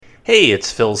Hey,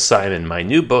 it's Phil Simon. My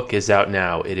new book is out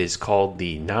now. It is called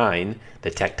The Nine, The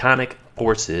Tectonic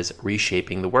Forces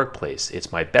Reshaping the Workplace.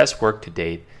 It's my best work to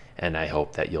date, and I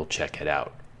hope that you'll check it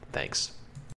out. Thanks.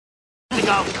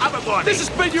 This has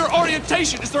been your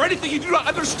orientation. Is there anything you do not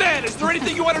understand? Is there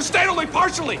anything you understand only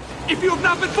partially? If you have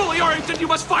not been fully oriented, you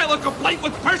must file a complaint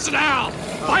with personnel.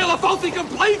 File a faulty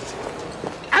complaint,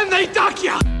 and they dock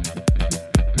you.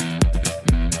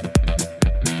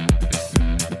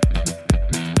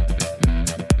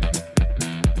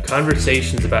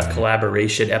 Conversations about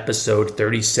Collaboration, episode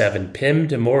 37. Pim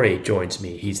Demore joins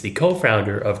me. He's the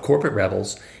co-founder of Corporate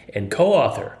Rebels and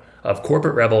co-author of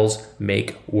Corporate Rebels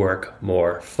Make Work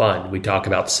More Fun. We talk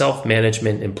about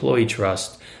self-management, employee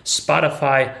trust,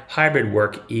 Spotify, hybrid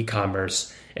work,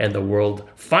 e-commerce, and the world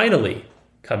finally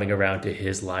coming around to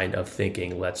his line of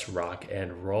thinking. Let's rock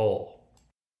and roll.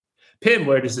 Pim,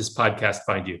 where does this podcast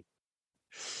find you?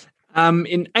 I'm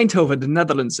in Eindhoven, the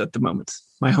Netherlands at the moment,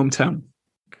 my hometown.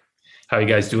 How are you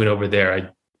guys doing over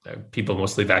there? Are people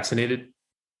mostly vaccinated?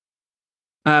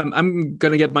 I'm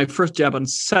going to get my first jab on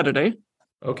Saturday.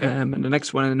 Okay. And the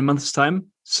next one in a month's time.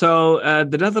 So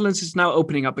the Netherlands is now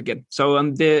opening up again. So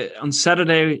on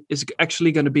Saturday is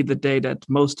actually going to be the day that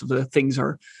most of the things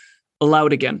are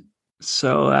allowed again.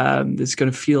 So it's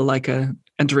going to feel like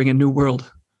entering a new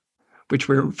world, which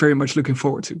we're very much looking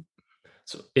forward to.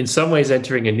 So in some ways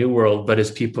entering a new world, but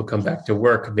as people come back to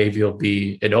work, maybe it'll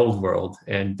be an old world.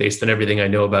 And based on everything I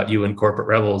know about you and Corporate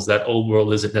Rebels, that old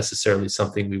world isn't necessarily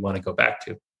something we want to go back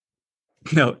to.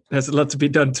 No, there's a lot to be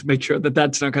done to make sure that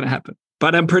that's not going to happen.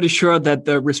 But I'm pretty sure that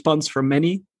the response from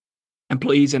many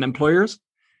employees and employers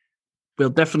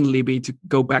will definitely be to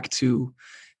go back to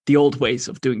the old ways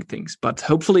of doing things. But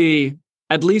hopefully,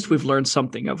 at least we've learned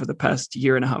something over the past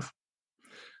year and a half.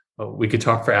 Well, we could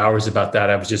talk for hours about that.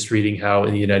 I was just reading how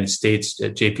in the United States,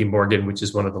 JP Morgan, which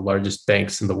is one of the largest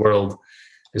banks in the world,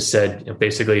 has said,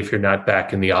 basically, if you're not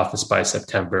back in the office by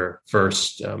September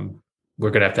 1st,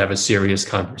 we're going to have a serious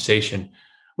conversation,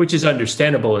 which is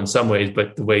understandable in some ways.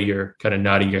 But the way you're kind of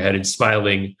nodding your head and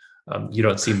smiling, you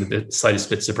don't seem the slightest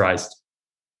bit surprised.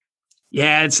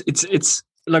 Yeah, it's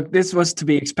look, this was to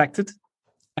be expected.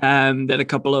 That a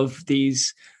couple of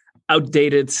these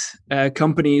outdated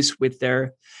companies with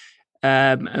their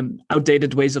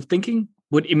outdated ways of thinking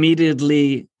would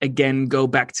immediately again go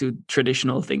back to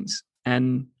traditional things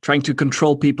and trying to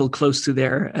control people close to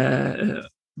their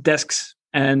desks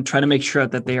and trying to make sure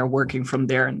that they are working from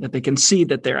there and that they can see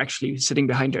that they're actually sitting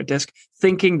behind their desk,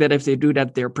 thinking that if they do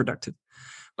that, they're productive.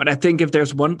 But I think if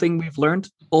there's one thing we've learned,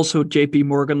 also JP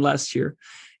Morgan last year,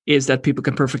 is that people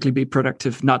can perfectly be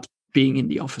productive not being in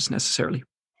the office necessarily.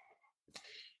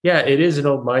 Yeah, it is an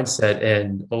old mindset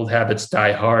and old habits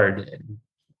die hard. And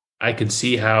I can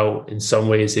see how in some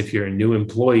ways, if you're a new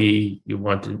employee, you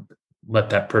want to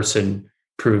let that person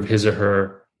prove his or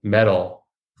her mettle.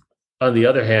 On the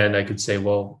other hand, I could say,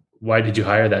 well, why did you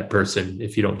hire that person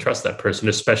if you don't trust that person,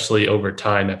 especially over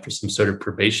time after some sort of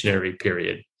probationary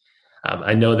period?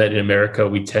 I know that in America,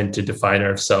 we tend to define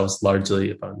ourselves largely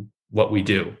upon what we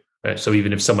do. Right? So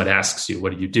even if someone asks you,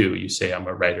 what do? You say, I'm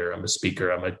a writer, I'm a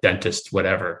speaker, I'm a dentist,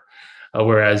 whatever.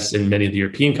 Whereas in many of the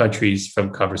European countries,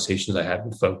 from conversations I had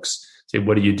with folks, say,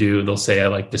 what do you do? They'll say, I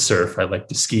like to surf, I like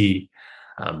to ski.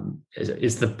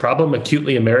 Is the problem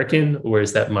acutely American, or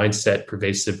is that mindset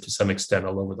pervasive to some extent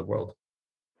all over the world?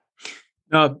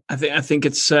 No, I think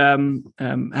it's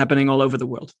happening all over the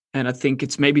world. And I think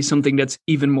it's maybe something that's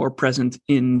even more present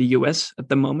in the US at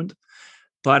the moment.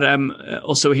 But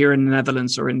also here in the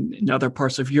Netherlands or in other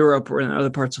parts of Europe or in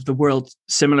other parts of the world,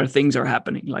 similar things are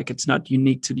happening. Like it's not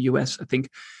unique to the US. I think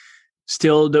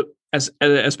still,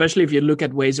 especially if you look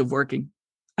at ways of working,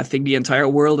 I think the entire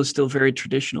world is still very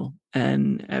traditional.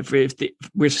 And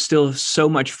we're still so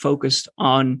much focused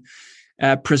on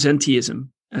presenteeism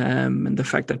and the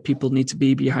fact that people need to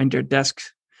be behind their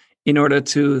desks in order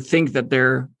to think that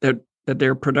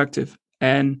they're productive.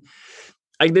 And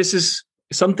this is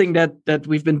something that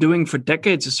we've been doing for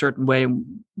decades a certain way.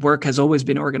 Work has always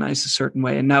been organized a certain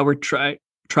way. And now we're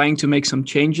trying to make some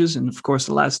changes. And of course,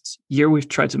 the last year, we've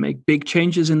tried to make big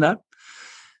changes in that.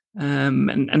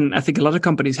 And I think a lot of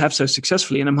companies have so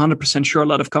successfully. And I'm 100% sure a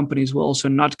lot of companies will also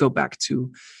not go back to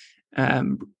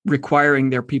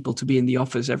requiring their people to be in the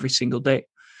office every single day.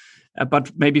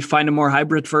 But maybe find a more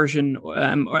hybrid version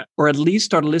or at least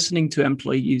start listening to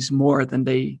employees more than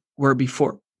they were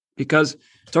before. Because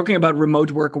talking about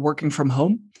remote work or working from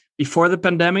home, before the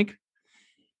pandemic,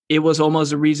 it was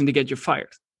almost a reason to get you fired.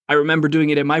 I remember doing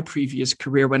it in my previous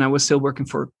career when I was still working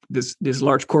for this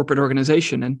large corporate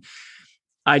organization. And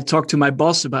I talked to my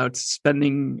boss about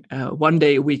spending 1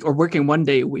 day a week or working 1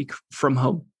 day a week from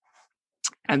home.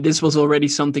 And this was already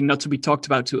something not to be talked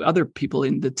about to other people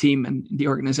in the team and in the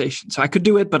organization. So I could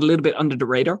do it, but a little bit under the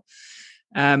radar.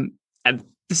 And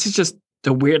this is just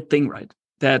the weird thing, right?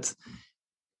 That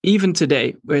even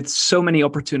today, with so many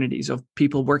opportunities of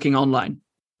people working online,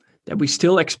 that we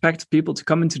still expect people to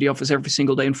come into the office every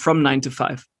single day and from 9 to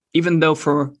 5, even though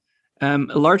for a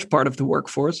large part of the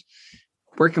workforce,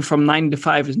 working from 9 to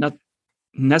 5 is not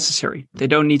necessary. They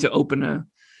don't need to open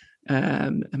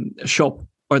a shop,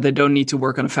 or they don't need to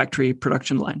work on a factory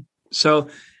production line. So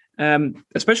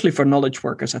especially for knowledge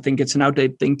workers, I think it's an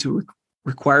outdated thing to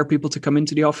require people to come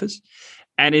into the office.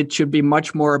 And it should be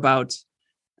much more about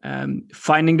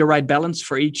finding the right balance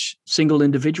for each single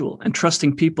individual and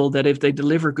trusting people that if they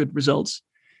deliver good results,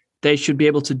 they should be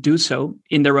able to do so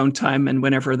in their own time and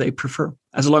whenever they prefer,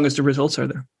 as long as the results are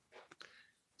there.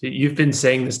 You've been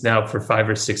saying this now for 5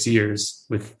 or 6 years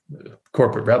with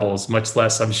Corporate Rebels, much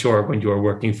less, I'm sure, when you were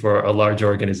working for a large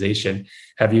organization.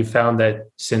 Have you found that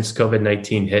since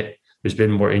COVID-19 hit, there's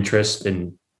been more interest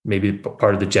in maybe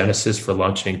part of the genesis for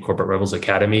launching Corporate Rebels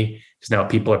Academy? Because now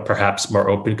people are perhaps more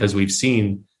open, because we've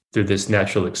seen through this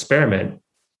natural experiment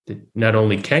that not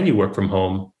only can you work from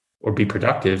home or be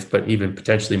productive, but even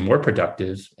potentially more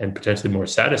productive and potentially more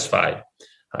satisfied.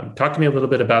 Talk to me a little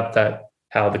bit about that,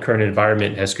 how the current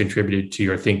environment has contributed to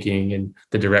your thinking and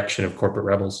the direction of Corporate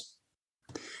Rebels.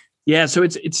 Yeah, so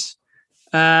it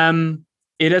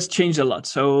has changed a lot.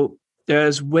 So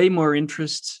there's way more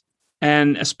interest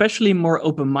and especially more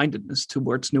open-mindedness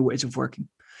towards new ways of working.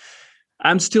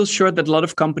 I'm still sure that a lot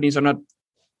of companies are not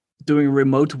doing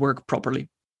remote work properly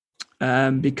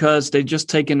because they just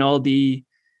taken all the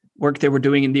work they were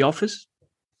doing in the office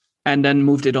and then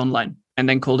moved it online and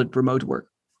then called it remote work.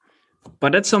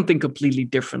 But that's something completely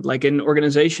different. Like in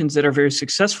organizations that are very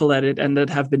successful at it and that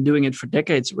have been doing it for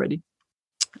decades already,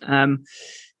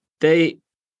 they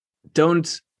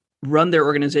don't run their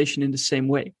organization in the same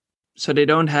way. So they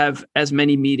don't have as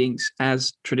many meetings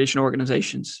as traditional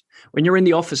organizations. When you're in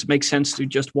the office, it makes sense to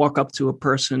just walk up to a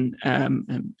person,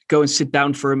 and go and sit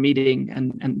down for a meeting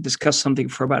and discuss something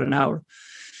for about an hour.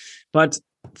 But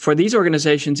for these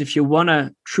organizations, if you want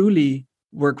to truly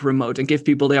work remote and give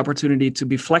people the opportunity to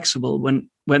be flexible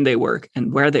when they work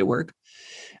and where they work,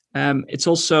 it's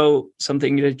also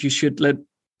something that you should let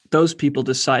those people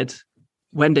decide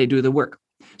when they do the work.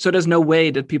 So there's no way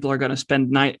that people are going to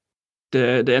spend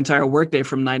the entire workday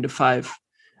from 9 to 5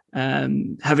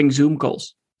 having Zoom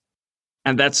calls.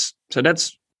 And that's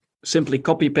simply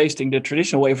copy pasting the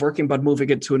traditional way of working, but moving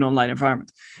it to an online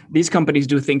environment. These companies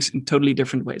do things in totally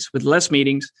different ways, with less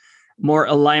meetings, more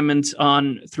alignment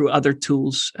through other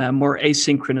tools, more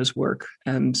asynchronous work.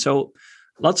 So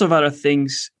lots of other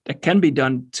things that can be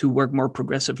done to work more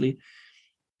progressively.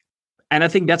 And I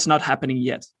think that's not happening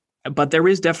yet. But there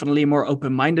is definitely more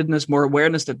open-mindedness, more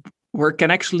awareness that work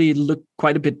can actually look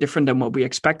quite a bit different than what we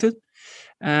expected.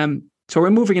 So we're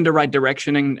moving in the right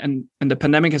direction, and the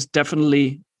pandemic has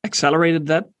definitely accelerated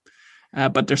that.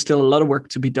 But there's still a lot of work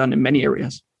to be done in many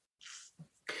areas.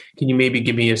 Can you maybe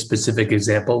give me a specific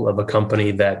example of a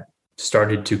company that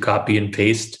started to copy and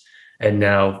paste and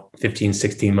now 15,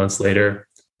 16 months later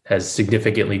has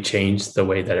significantly changed the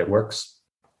way that it works?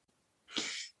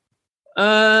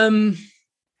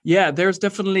 Yeah, there's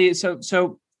definitely,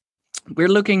 so we're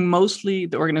looking mostly,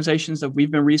 the organizations that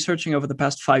we've been researching over the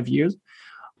past 5 years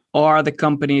are the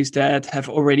companies that have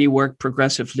already worked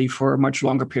progressively for a much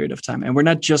longer period of time. And we're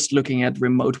not just looking at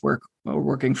remote work or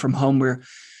working from home. We're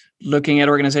looking at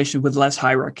organizations with less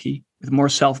hierarchy, with more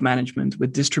self-management,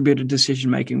 with distributed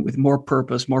decision-making, with more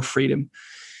purpose, more freedom.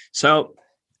 So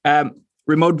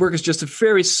remote work is just a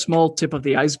very small tip of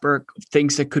the iceberg of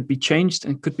things that could be changed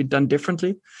and could be done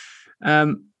differently.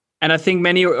 And I think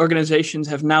many organizations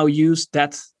have now used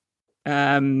that,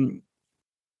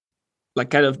 like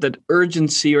kind of that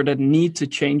urgency or that need to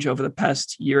change over the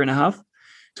past year and a half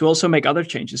to also make other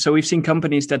changes. So we've seen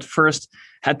companies that first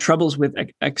had troubles with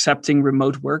accepting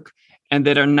remote work and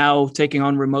that are now taking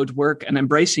on remote work and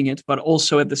embracing it, but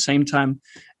also at the same time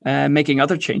making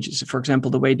other changes. For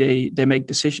example, the way they make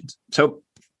decisions. So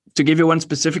to give you one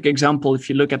specific example, if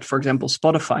you look at, for example,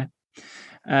 Spotify,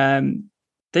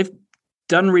 they've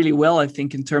done really well, I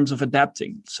think, in terms of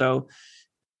adapting. So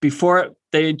before,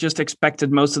 they just expected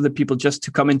most of the people just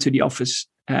to come into the office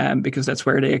because that's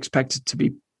where they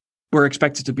were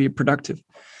expected to be productive.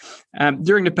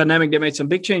 During the pandemic, they made some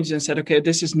big changes and said, okay,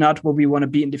 this is not what we want to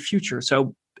be in the future.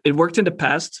 So it worked in the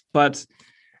past, but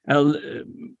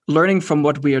learning from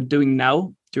what we are doing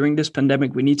now during this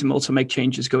pandemic, we need to also make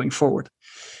changes going forward.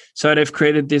 So they've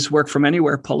created this work from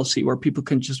anywhere policy where people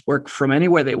can just work from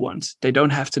anywhere they want. They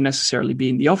don't have to necessarily be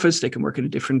in the office. They can work in a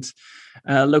different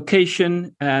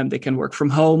location, and they can work from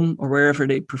home or wherever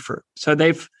they prefer. So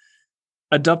they've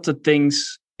adopted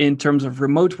things in terms of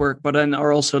remote work, but then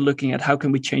are also looking at how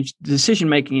can we change the decision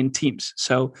making in teams.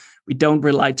 So we don't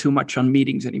rely too much on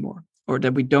meetings anymore, or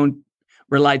that we don't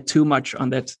rely too much on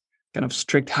that kind of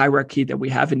strict hierarchy that we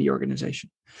have in the organization.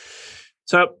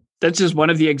 So that's just one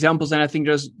of the examples. And I think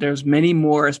there's many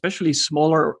more, especially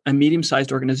smaller and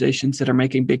medium-sized organizations that are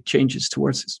making big changes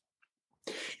towards this.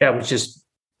 Yeah, I was just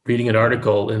reading an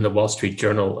article in the Wall Street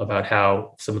Journal about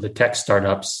how some of the tech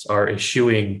startups are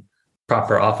eschewing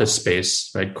proper office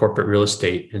space, right, corporate real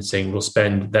estate, and saying we'll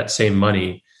spend that same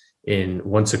money in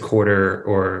once a quarter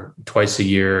or twice a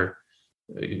year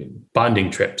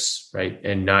bonding trips, right,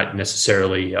 and not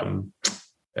necessarily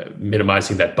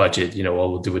minimizing that budget.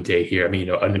 We'll do a day here. I mean,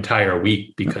 an entire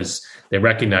week, because they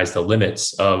recognize the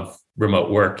limits of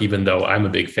remote work, even though I'm a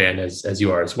big fan, as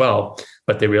you are as well.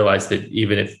 But they realize that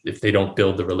even if they don't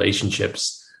build the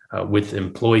relationships with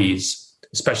employees,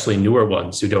 especially newer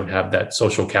ones who don't have that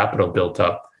social capital built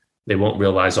up, they won't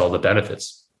realize all the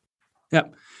benefits. Yeah.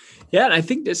 Yeah. And I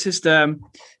think this is the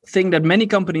thing that many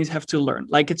companies have to learn.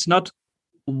 Like, it's not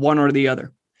one or the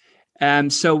other.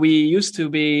 So we used to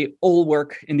be all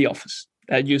work in the office.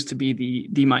 That used to be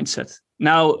the mindset.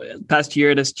 Now, past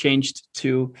year, it has changed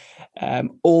to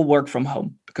all work from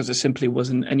home, because there simply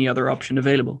wasn't any other option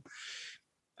available.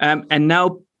 And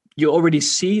now you already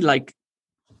see, like,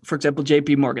 for example,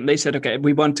 JP Morgan, they said, okay,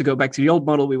 we want to go back to the old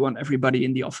model. We want everybody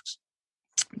in the office.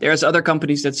 There's other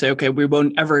companies that say, okay, we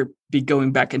won't ever be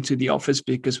going back into the office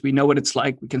because we know what it's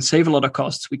like. We can save a lot of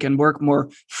costs. We can work more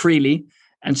freely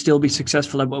and still be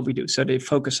successful at what we do. So they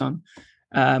focus on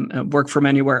work from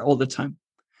anywhere all the time.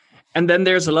 And then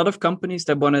there's a lot of companies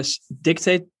that want to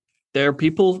dictate their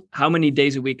people how many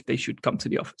days a week they should come to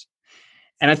the office.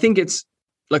 And I think it's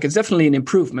definitely an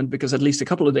improvement, because at least a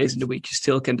couple of days in the week, you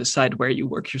still can decide where you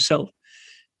work yourself.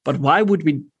 But why would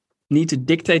we need to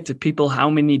dictate to people how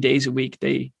many days a week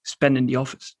they spend in the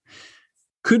office?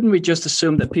 Couldn't we just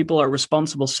assume that people are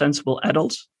responsible, sensible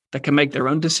adults that can make their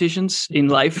own decisions in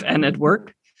life and at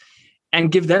work,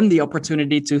 and give them the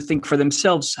opportunity to think for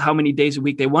themselves how many days a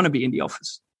week they want to be in the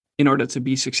office in order to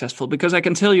be successful? Because I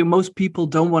can tell you, most people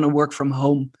don't want to work from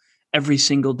home every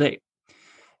single day.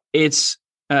 It's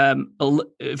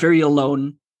very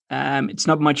alone. It's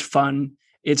not much fun.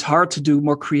 It's hard to do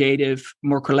more creative,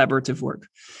 more collaborative work.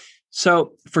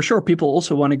 So for sure, people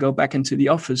also want to go back into the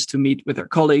office to meet with their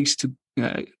colleagues,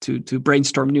 to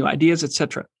brainstorm new ideas,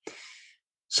 etc.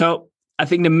 So I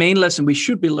think the main lesson we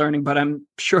should be learning, but I'm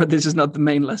sure this is not the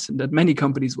main lesson that many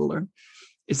companies will learn,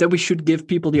 is that we should give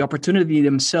people the opportunity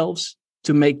themselves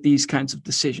to make these kinds of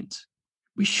decisions.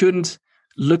 We shouldn't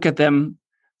look at them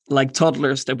like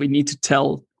toddlers that we need to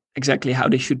tell exactly how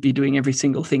they should be doing every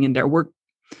single thing in their work.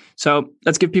 So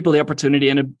let's give people the opportunity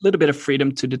and a little bit of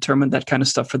freedom to determine that kind of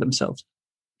stuff for themselves.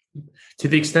 To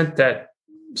the extent that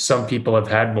some people have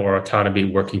had more autonomy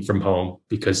working from home,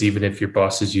 because even if your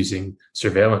boss is using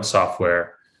surveillance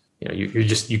software,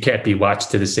 you can't be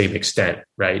watched to the same extent,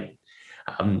 right?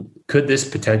 Could this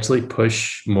potentially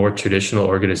push more traditional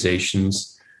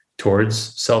organizations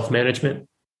towards self-management?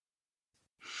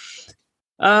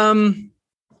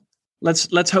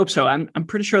 Let's hope so. I'm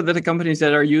pretty sure that the companies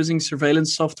that are using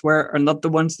surveillance software are not the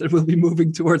ones that will be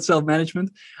moving towards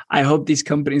self-management. I hope these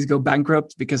companies go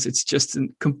bankrupt, because it's just a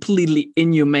completely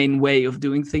inhumane way of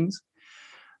doing things.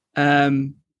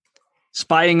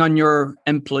 Spying on your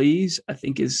employees, I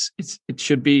think it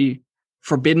should be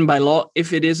forbidden by law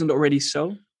if it isn't already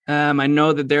so. I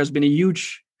know that there's been a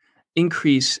huge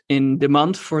increase in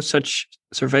demand for such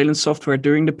surveillance software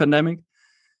during the pandemic.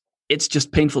 It's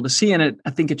just painful to see, and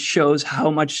I think it shows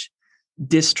how much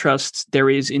distrust there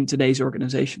is in today's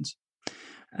organizations.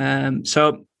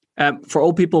 So for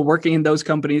all people working in those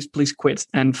companies, please quit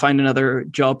and find another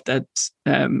job that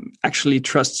actually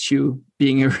trusts you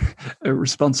being a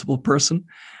responsible person.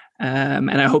 And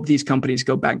I hope these companies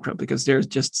go bankrupt, because there's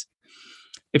just,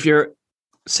 if you're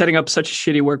setting up such a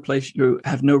shitty workplace, you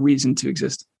have no reason to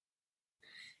exist.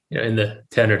 In the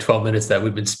 10 or 12 minutes that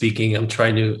we've been speaking, I'm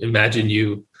trying to imagine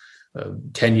you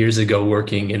 10 years ago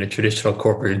working in a traditional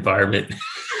corporate environment.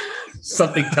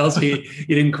 Something tells me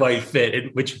you didn't quite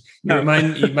fit, which you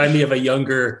remind me of a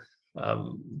younger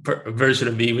version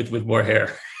of me with more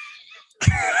hair.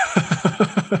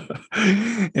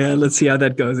 Yeah, let's see how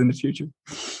that goes in the future.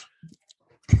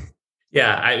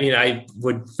 Yeah, I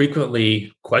would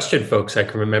frequently question folks. I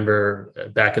can remember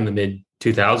back in the mid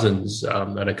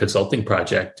 2000s at a consulting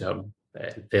project,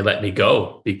 They let me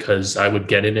go because I would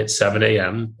get in at 7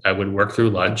 a.m. I would work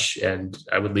through lunch and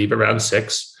I would leave around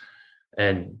 6.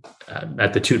 And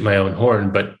not to toot my own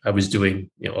horn, but I was doing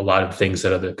a lot of things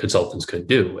that other consultants could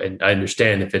do. And I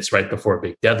understand if it's right before a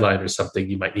big deadline or something,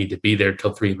 you might need to be there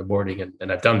till 3 a.m.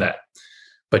 And I've done that.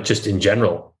 But just in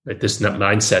general, this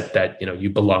mindset that you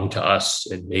belong to us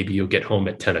and maybe you'll get home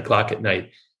at 10 o'clock at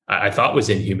night, I thought was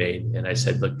inhumane. And I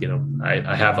said, look,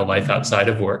 I have a life outside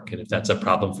of work. And if that's a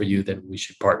problem for you, then we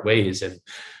should part ways. And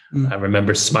I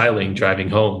remember smiling driving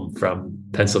home from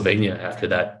Pennsylvania after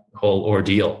that whole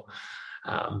ordeal.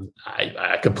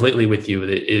 I completely with you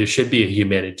that it should be a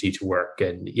humanity to work.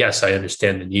 And yes, I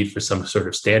understand the need for some sort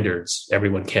of standards.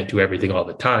 Everyone can't do everything all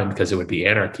the time because it would be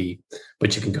anarchy,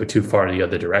 but you can go too far in the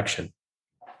other direction.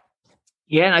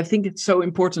 Yeah, and I think it's so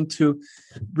important to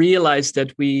realize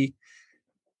that we,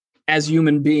 as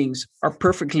human beings, are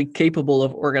perfectly capable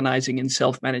of organizing in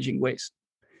self-managing ways.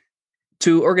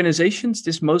 To organizations,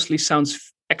 this mostly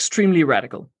sounds extremely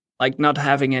radical, like not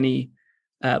having any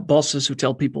bosses who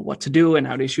tell people what to do and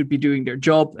how they should be doing their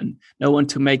job, and no one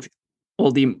to make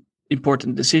all the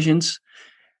important decisions.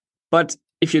 But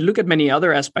if you look at many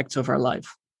other aspects of our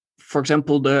life, for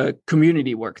example, the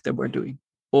community work that we're doing,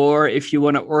 or if you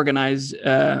want to organize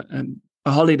a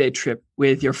holiday trip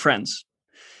with your friends,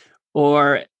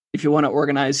 or if you want to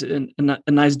organize a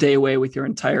nice day away with your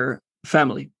entire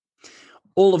family,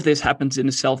 all of this happens in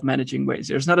a self-managing ways.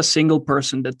 There's not a single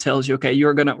person that tells you, okay,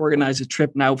 you're going to organize a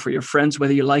trip now for your friends,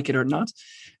 whether you like it or not.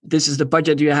 This is the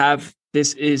budget you have.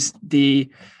 This is the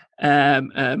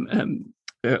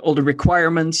all the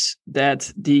requirements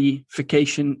that the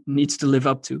vacation needs to live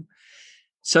up to.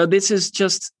 So this is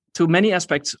just, to many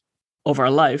aspects of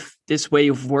our life, this way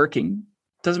of working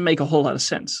doesn't make a whole lot of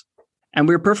sense. And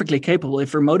we're perfectly capable,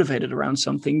 if we're motivated around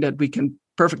something, that we can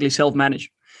perfectly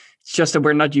self-manage. It's just that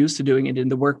we're not used to doing it in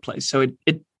the workplace. So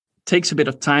it takes a bit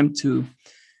of time to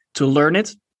learn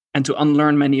it and to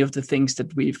unlearn many of the things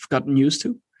that we've gotten used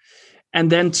to.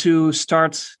 And then to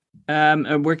start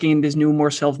working in this new,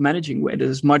 more self-managing way that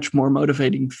is much more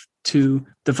motivating to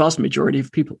the vast majority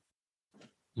of people.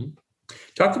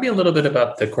 Talk to me a little bit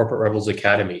about the Corporate Rebels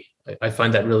Academy. I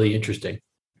find that really interesting.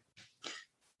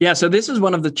 Yeah, so this is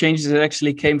one of the changes that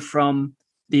actually came from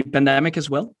the pandemic as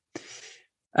well,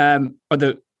 or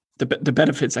the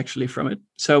benefits actually from it.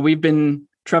 So we've been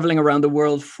traveling around the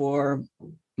world for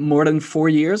more than 4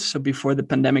 years, so before the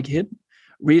pandemic hit,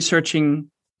 researching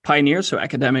pioneers, so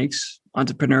academics,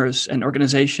 entrepreneurs, and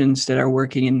organizations that are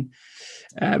working in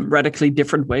radically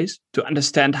different ways to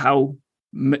understand how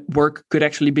work could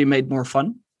actually be made more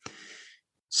fun.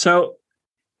 So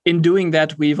in doing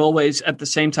that, we've always, at the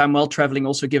same time, while traveling,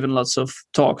 also given lots of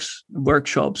talks,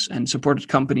 workshops, and supported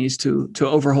companies to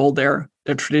overhaul their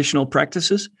traditional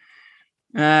practices,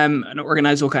 and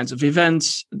organize all kinds of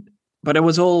events. But it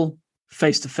was all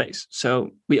face-to-face.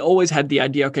 So we always had the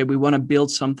idea, okay, we want to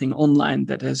build something online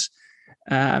that has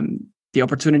the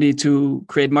opportunity to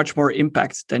create much more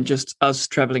impact than just us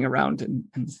traveling around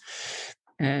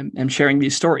and sharing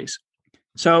these stories.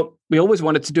 So we always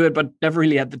wanted to do it, but never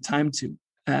really had the time to.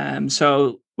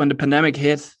 So when the pandemic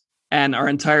hit and our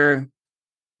entire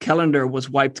calendar was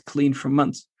wiped clean for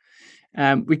months,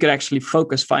 we could actually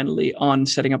focus finally on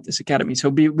setting up this academy. So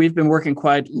we've been working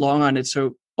quite long on it,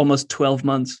 so almost 12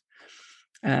 months,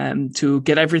 to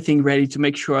get everything ready to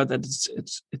make sure that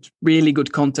it's really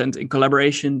good content in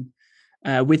collaboration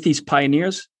with these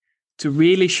pioneers to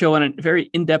really show on a very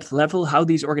in-depth level how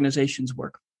these organizations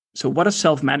work. So what does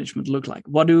self-management look like?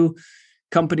 What do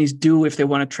companies do if they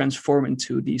want to transform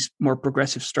into these more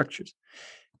progressive structures?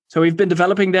 So we've been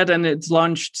developing that, and it's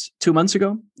launched 2 months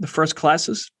ago, the first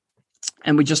classes,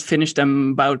 and we just finished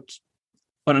them about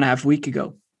 1.5 weeks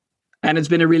ago. And it's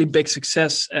been a really big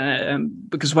success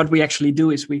because what we actually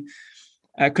do is we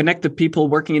connect the people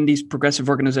working in these progressive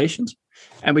organizations,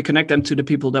 and we connect them to the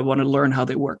people that want to learn how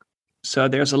they work. So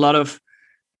there's a lot of,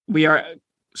 we are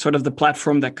sort of the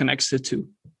platform that connects the two.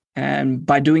 And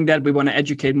by doing that, we want to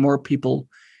educate more people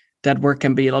that work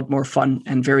can be a lot more fun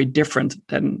and very different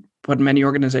than what many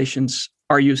organizations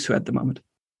are used to at the moment.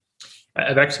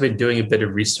 I've actually been doing a bit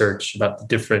of research about the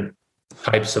different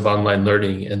types of online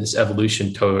learning and this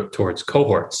evolution towards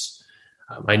cohorts.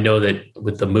 I know that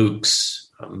with the MOOCs,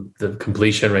 the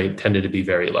completion rate tended to be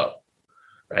very low,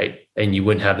 right? And you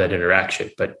wouldn't have that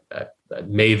interaction. But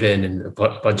Maven and a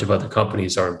bunch of other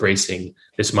companies are embracing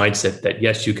this mindset that,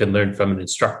 yes, you can learn from an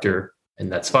instructor, and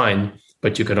that's fine,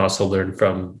 but you can also learn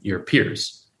from your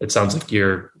peers. It sounds like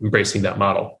you're embracing that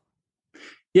model.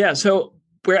 Yeah, so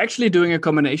we're actually doing a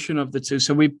combination of the two.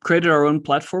 So we created our own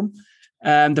platform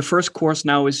The first course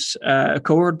now is a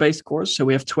cohort-based course. So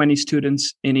we have 20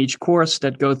 students in each course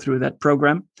that go through that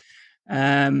program.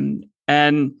 And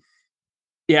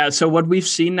yeah, so what we've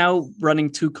seen now, running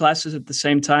 2 classes at the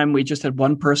same time, we just had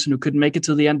one person who couldn't make it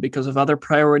to the end because of other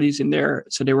priorities in there.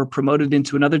 So they were promoted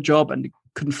into another job and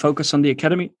couldn't focus on the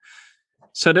academy.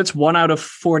 So that's 1 out of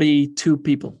 42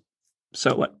 people.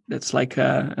 So what? That's like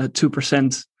a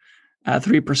 2%,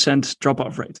 3%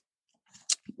 drop-off rate,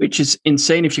 which is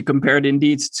insane if you compare it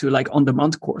indeed to like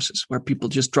on-demand courses where people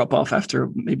just drop off after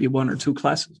maybe 1 or 2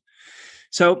 classes.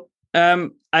 So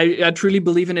I truly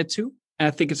believe in it too. I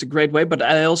think it's a great way, but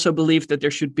I also believe that there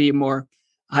should be a more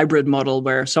hybrid model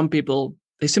where some people,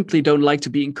 they simply don't like to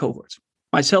be in cohorts,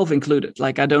 myself included.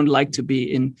 Like I don't like to be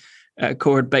in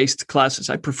cohort-based classes.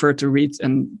 I prefer to read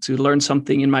and to learn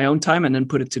something in my own time and then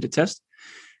put it to the test.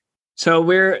 So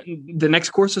the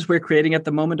next courses we're creating at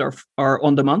the moment are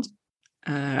on demand.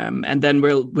 And then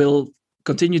we'll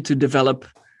continue to develop,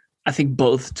 I think,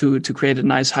 both to create a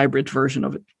nice hybrid version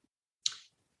of it.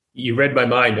 You read my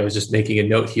mind. I was just making a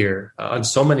note here. On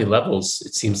so many levels,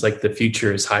 it seems like the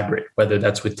future is hybrid, whether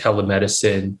that's with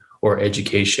telemedicine or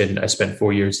education. I spent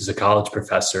 4 years as a college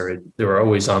professor, and there were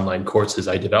always online courses.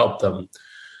 I developed them,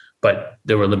 but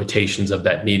there were limitations of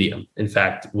that medium. In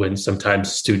fact, when sometimes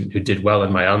a student who did well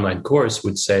in my online course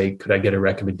would say, could I get a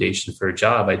recommendation for a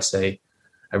job? I'd say,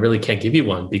 I really can't give you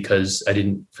one because I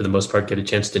didn't, for the most part, get a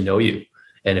chance to know you.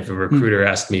 And if a recruiter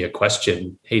asked me a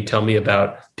question, hey, tell me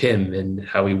about Pim and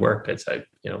how he worked, I'd say,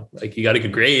 like he got a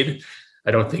good grade. I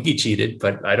don't think he cheated,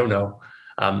 but I don't know.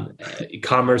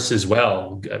 Commerce as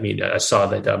well. I mean, I saw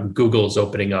that Google's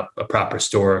opening up a proper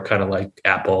store, kind of like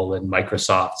Apple and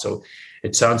Microsoft. So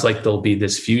it sounds like there'll be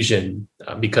this fusion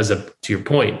because of, to your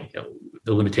point,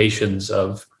 the limitations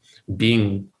of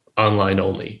being online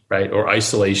only, right? Or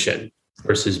isolation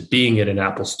versus being in an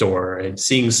Apple store and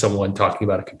seeing someone talking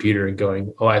about a computer and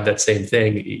going, oh, I have that same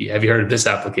thing. Have you heard of this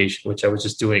application, which I was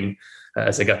just doing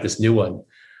as I got this new one?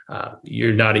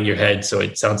 You're nodding your head. So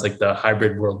it sounds like the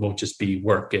hybrid world won't just be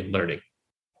work and learning.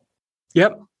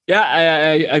 Yep.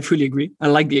 Yeah, I fully agree. I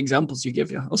like the examples you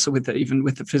give, also even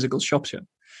with the physical shops. Yeah.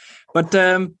 But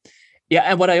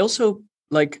and what I also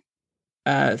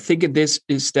think of this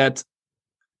is that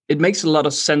it makes a lot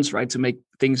of sense, right, to make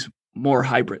things more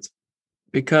hybrid,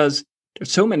 because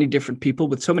there's so many different people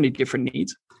with so many different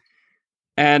needs.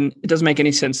 And it doesn't make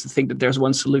any sense to think that there's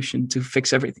one solution to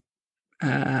fix everything.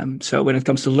 So when it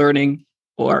comes to learning,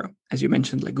 or as you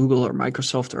mentioned, like Google or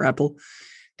Microsoft or Apple,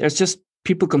 there's just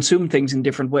people consume things in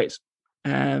different ways.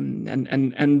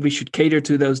 And we should cater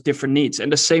to those different needs.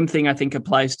 And the same thing, I think,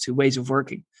 applies to ways of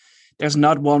working. There's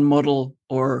not one model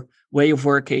or way of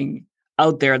working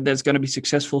out there that's going to be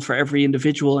successful for every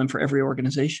individual and for every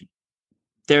organization.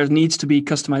 There needs to be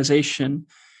customization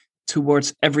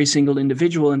towards every single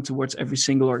individual and towards every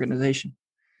single organization.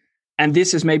 And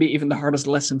this is maybe even the hardest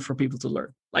lesson for people to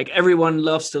learn. Like everyone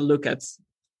loves to look at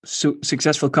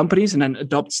successful companies and then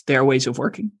adopts their ways of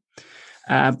working.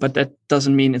 But that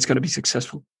doesn't mean it's going to be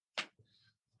successful.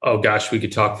 Oh, gosh, we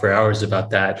could talk for hours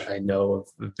about that. I know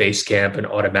of Basecamp and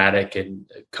Automatic and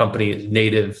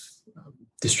native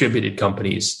distributed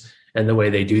companies, and the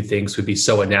way they do things would be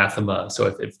so anathema. So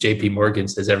if JP Morgan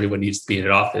says everyone needs to be in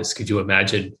an office, could you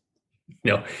imagine,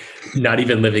 not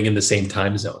even living in the same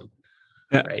time zone?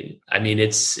 Yeah. Right. I mean,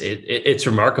 it's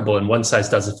remarkable, and one size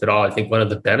doesn't fit all. I think one of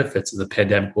the benefits of the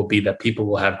pandemic will be that people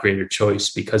will have greater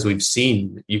choice because we've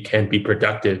seen you can be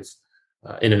productive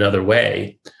in another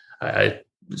way. I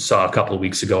saw a couple of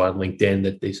weeks ago on LinkedIn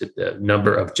that they said the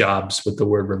number of jobs with the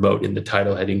word remote in the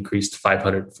title had increased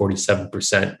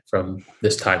 547% from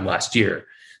this time last year.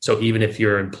 So even if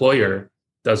your employer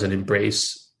doesn't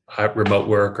embrace remote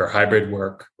work or hybrid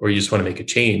work, or you just want to make a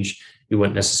change, you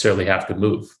wouldn't necessarily have to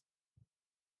move.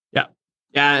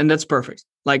 Yeah, and that's perfect.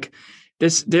 Like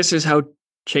this is how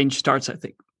change starts, I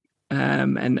think.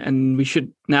 And we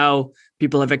should, now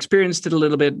people have experienced it a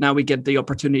little bit. Now we get the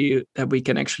opportunity that we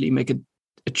can actually make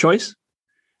a choice,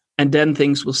 and then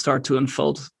things will start to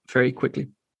unfold very quickly.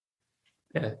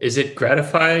 Yeah. Is it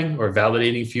gratifying or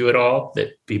validating for you at all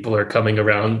that people are coming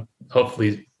around,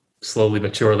 hopefully slowly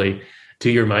but surely, to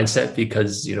your mindset?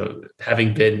 Because,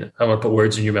 having been, I don't want to put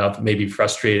words in your mouth, maybe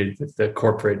frustrated with the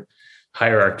corporate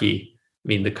hierarchy. I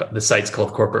mean, the site's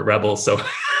called Corporate Rebels, so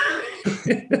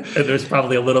there's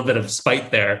probably a little bit of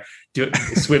spite there,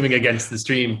 swimming against the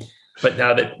stream. But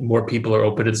now that more people are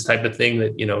open to this type of thing,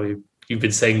 that you've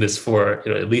been saying this for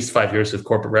at least 5 years with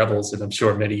Corporate Rebels, and I'm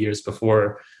sure many years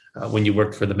before when you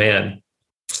worked for the man.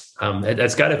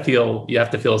 That's got to feel, you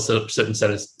have to feel a certain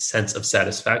sense of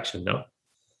satisfaction, no?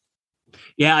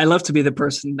 Yeah, I love to be the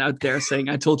person out there saying,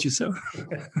 I told you so.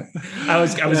 I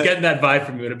was getting that vibe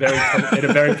from you in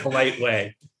a very polite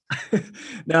way.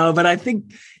 No, but I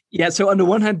think, so on the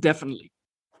one hand, definitely.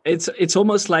 It's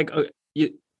almost like,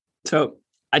 so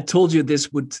I told you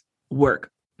this would work.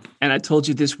 And I told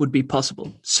you this would be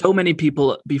possible. So many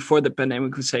people before the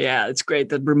pandemic would say, yeah, it's great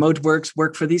that remote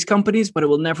work for these companies, but it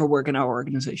will never work in our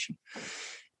organization.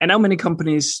 And now many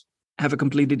companies have a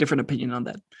completely different opinion on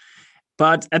that.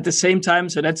 But at the same time,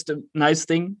 so that's the nice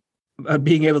thing about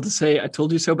being able to say, I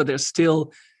told you so, but there's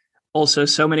still also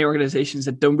so many organizations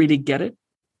that don't really get it.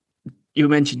 You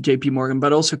mentioned JP Morgan,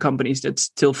 but also companies that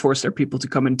still force their people to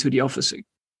come into the office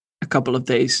a couple of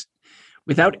days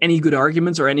without any good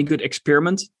arguments or any good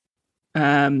experiment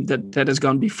that has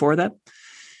gone before that.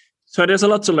 So there's a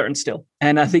lot to learn still.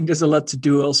 And I think there's a lot to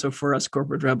do also for us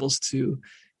corporate rebels to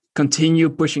continue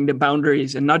pushing the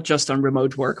boundaries, and not just on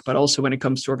remote work, but also when it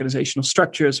comes to organizational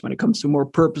structures, when it comes to more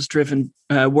purpose-driven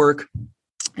work,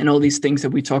 and all these things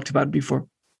that we talked about before.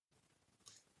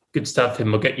 Good stuff,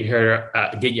 Tim. We'll get you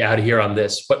out of here on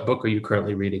this. What book are you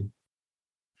currently reading?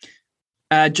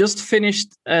 Just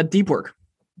finished Deep Work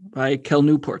by Cal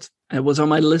Newport. It was on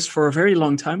my list for a very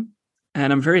long time,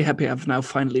 and I'm very happy I've now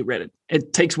finally read it.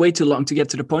 It takes way too long to get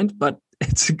to the point, but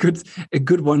it's a good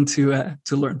one to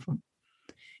learn from.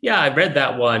 Yeah, I read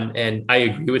that one, and I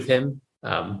agree with him.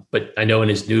 But I know in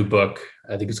his new book,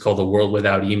 I think it's called The World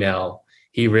Without Email,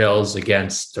 he rails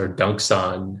against or dunks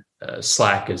on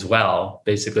Slack as well,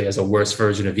 basically as a worse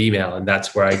version of email. And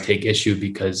that's where I take issue,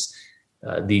 because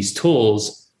these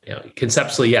tools,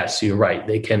 conceptually, yes, you're right,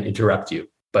 they can interrupt you.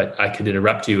 But I can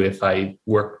interrupt you if I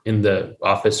work in the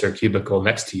office or cubicle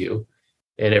next to you,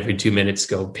 and every 2 minutes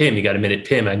go, Pim, you got a minute,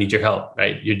 Pim, I need your help,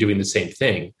 right? You're doing the same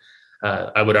thing.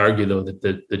 I would argue, though, that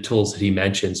the tools that he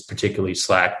mentions, particularly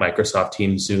Slack, Microsoft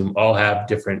Teams, Zoom, all have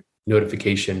different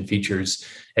notification features,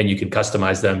 and you can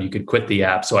customize them. You could quit the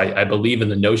app. So I believe in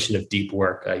the notion of deep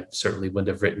work. I certainly wouldn't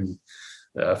have written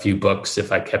a few books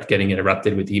if I kept getting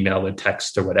interrupted with email and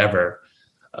text or whatever.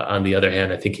 On the other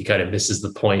hand, I think he kind of misses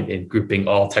the point in grouping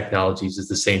all technologies as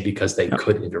the same because they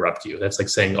could interrupt you. That's like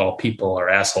saying all people are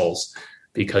assholes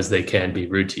because they can be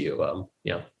rude to you.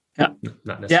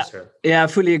 Not necessarily. Yeah, I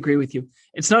fully agree with you.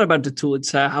 It's not about the tool;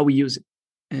 it's how we use it.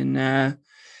 And I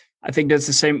think that's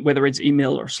the same whether it's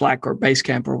email or Slack or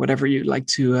Basecamp or whatever you like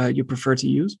to you prefer to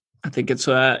use. I think it's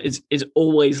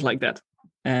always like that.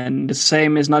 And the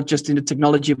same is not just in the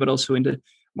technology, but also in the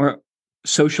more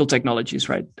social technologies,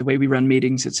 right? The way we run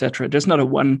meetings, etc. There's not a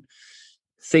one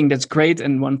thing that's great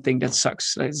and one thing that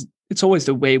sucks. It's always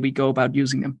the way we go about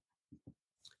using them.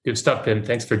 Good stuff, Pim.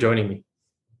 Thanks for joining me.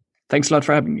 Thanks a lot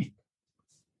for having me.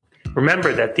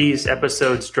 Remember that these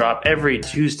episodes drop every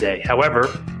Tuesday. However,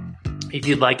 if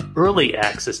you'd like early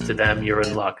access to them, you're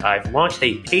in luck. I've launched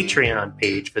a Patreon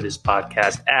page for this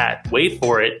podcast at, wait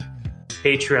for it,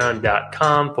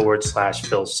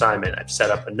 patreon.com/Phil Simon. I've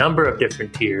set up a number of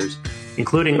different tiers,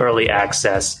 including early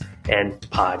access and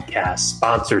podcast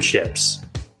sponsorships.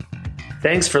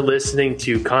 Thanks for listening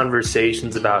to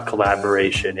Conversations About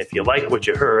Collaboration. If you like what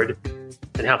you heard,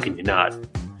 then how can you not?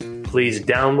 Please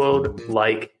download,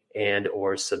 like, and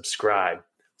or subscribe.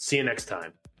 See you next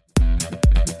time.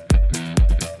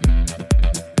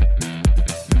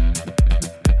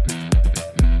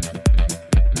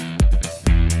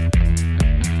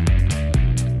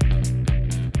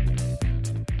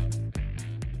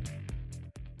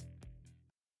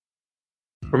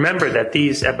 Remember that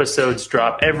these episodes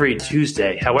drop every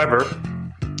Tuesday. However,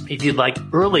 if you'd like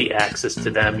early access to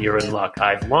them, you're in luck.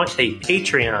 I've launched a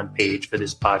Patreon page for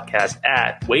this podcast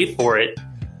at, wait for it,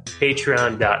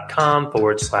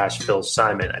 patreon.com/Phil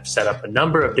Simon. I've set up a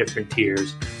number of different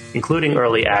tiers, including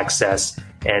early access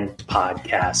and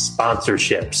podcast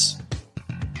sponsorships.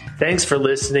 Thanks for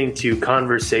listening to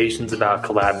Conversations About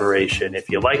Collaboration. If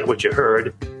you like what you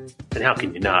heard, then how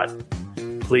can you not?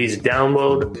 Please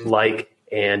download, like,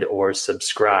 and or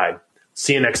subscribe.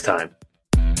 See you next time.